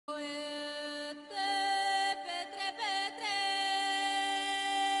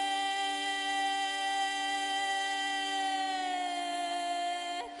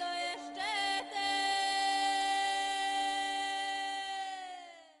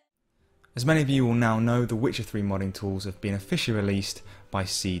As many of you will now know, the Witcher 3 modding tools have been officially released by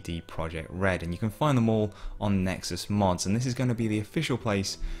CDProjekt, and you can find them all on Nexus Mods, and this is going to be the official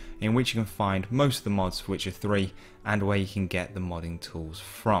place in which you can find most of the mods for Witcher 3 and where you can get the modding tools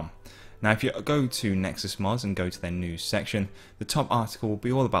from. Now if you go to Nexus Mods and go to their news section, the top article will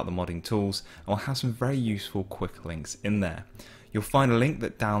be all about the modding tools and will have some very useful quick links in there. You'll find a link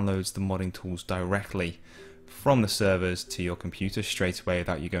that downloads the modding tools directly from the servers to your computer straight away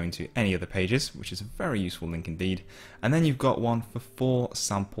without you going to any other pages, which is a very useful link indeed. And then you've got one for 4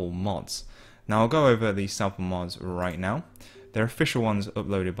 sample mods. Now I'll go over these sample mods right now. They're official ones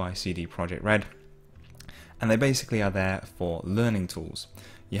uploaded by CDProjekt, and they basically are there for learning tools.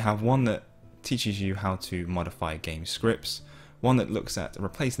 You have one that teaches you how to modify game scripts, one that looks at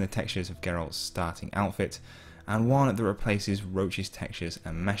replacing the textures of Geralt's starting outfit, and one that replaces Roach's textures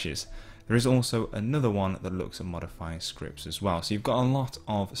and meshes. There is also another one that looks at modifying scripts as well, so you've got a lot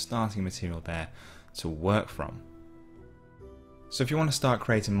of starting material there to work from. So if you want to start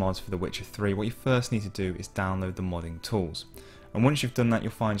creating mods for The Witcher 3, what you first need to do is download the modding tools. And once you've done that,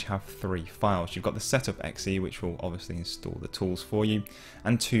 you'll find you have 3 files. You've got the setup.exe, which will obviously install the tools for you,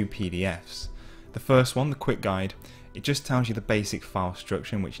 and 2 PDFs. The first one, the quick guide, it just tells you the basic file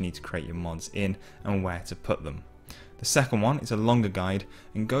structure in which you need to create your mods in and where to put them. The second one is a longer guide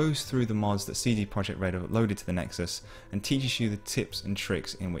and goes through the mods that CDProjekt have uploaded to the Nexus and teaches you the tips and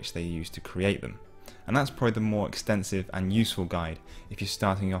tricks in which they use to create them. And that's probably the more extensive and useful guide if you're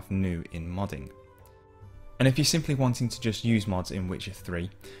starting off new in modding. And if you're simply wanting to just use mods in Witcher 3,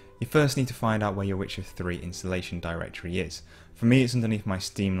 you first need to find out where your Witcher 3 installation directory is. For me, it's underneath my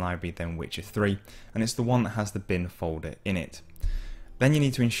Steam library, then Witcher 3, and it's the one that has the bin folder in it. Then you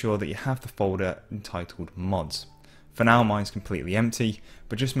need to ensure that you have the folder entitled mods. For now, mine's completely empty,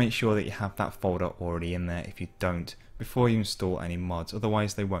 but just make sure that you have that folder already in there if you don't, before you install any mods,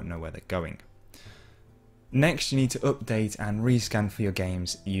 otherwise they won't know where they're going. Next, you need to update and rescan for your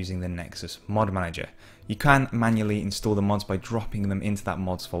games using the Nexus Mod Manager. You can manually install the mods by dropping them into that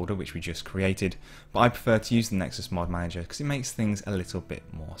mods folder which we just created, but I prefer to use the Nexus Mod Manager because it makes things a little bit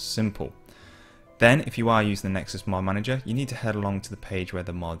more simple. Then, if you are using the Nexus Mod Manager, you need to head along to the page where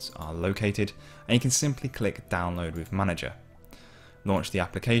the mods are located, and you can simply click Download with Manager. Launch the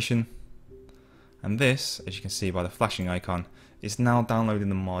application, and this, as you can see by the flashing icon, is now downloading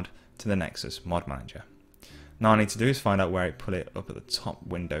the mod to the Nexus Mod Manager. Now all I need to do is find out where I put it up at the top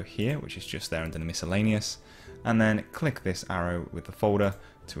window here, which is just there under the miscellaneous, and then click this arrow with the folder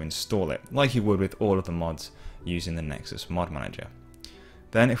to install it, like you would with all of the mods using the Nexus Mod Manager.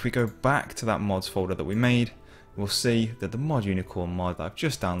 Then if we go back to that mods folder that we made, we'll see that the Mod Unicorn mod that I've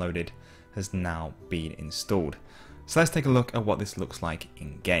just downloaded has now been installed. So let's take a look at what this looks like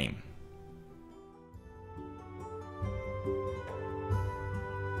in game.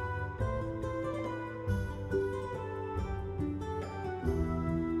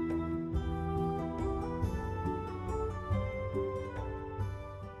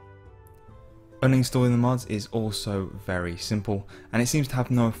 Uninstalling the mods is also very simple, and it seems to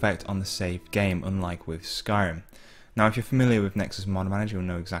have no effect on the saved game, unlike with Skyrim. Now if you're familiar with Nexus Mod Manager, you'll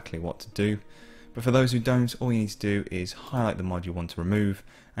know exactly what to do, but for those who don't, all you need to do is highlight the mod you want to remove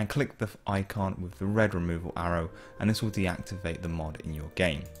and click the icon with the red removal arrow, and this will deactivate the mod in your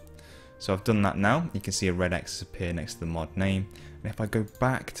game. So I've done that now. You can see a red X appear next to the mod name, and if I go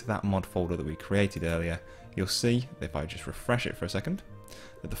back to that mod folder that we created earlier, you'll see, if I just refresh it for a second,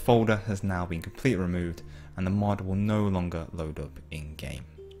 that the folder has now been completely removed and the mod will no longer load up in game.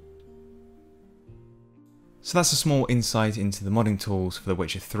 So that's a small insight into the modding tools for The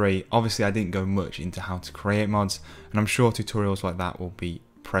Witcher 3. Obviously I didn't go much into how to create mods, and I'm sure tutorials like that will be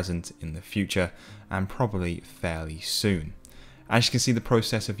present in the future and probably fairly soon. As you can see, the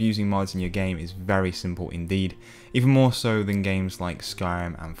process of using mods in your game is very simple indeed, even more so than games like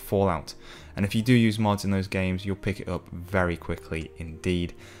Skyrim and Fallout. And if you do use mods in those games, you'll pick it up very quickly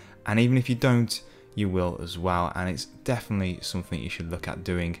indeed. And even if you don't, you will as well. And it's definitely something you should look at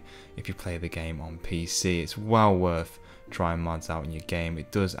doing if you play the game on PC. It's well worth trying mods out in your game.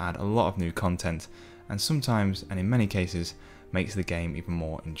 It does add a lot of new content, and sometimes, and in many cases, makes the game even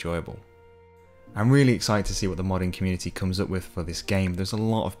more enjoyable. I'm really excited to see what the modding community comes up with for this game. There's a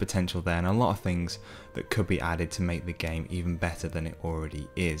lot of potential there and a lot of things that could be added to make the game even better than it already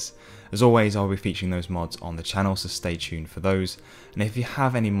is. As always, I'll be featuring those mods on the channel, so stay tuned for those. And if you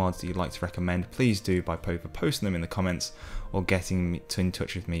have any mods that you'd like to recommend, please do by posting them in the comments or getting in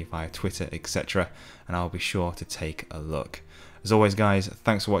touch with me via Twitter, etc. And I'll be sure to take a look. As always guys,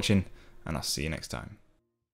 thanks for watching, and I'll see you next time.